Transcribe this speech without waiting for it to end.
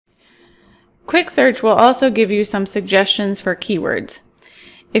QuickSearch will also give you some suggestions for keywords.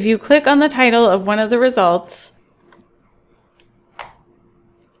 If you click on the title of one of the results,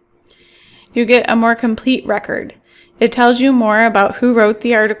 you get a more complete record. It tells you more about who wrote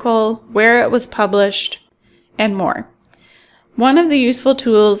the article, where it was published, and more. One of the useful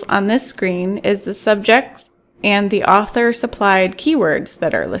tools on this screen is the subject and the author supplied keywords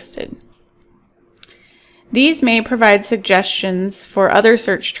that are listed. These may provide suggestions for other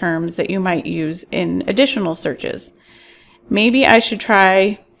search terms that you might use in additional searches. Maybe I should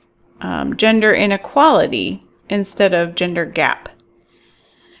try gender inequality instead of gender gap.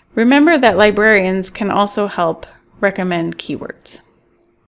 Remember that librarians can also help recommend keywords.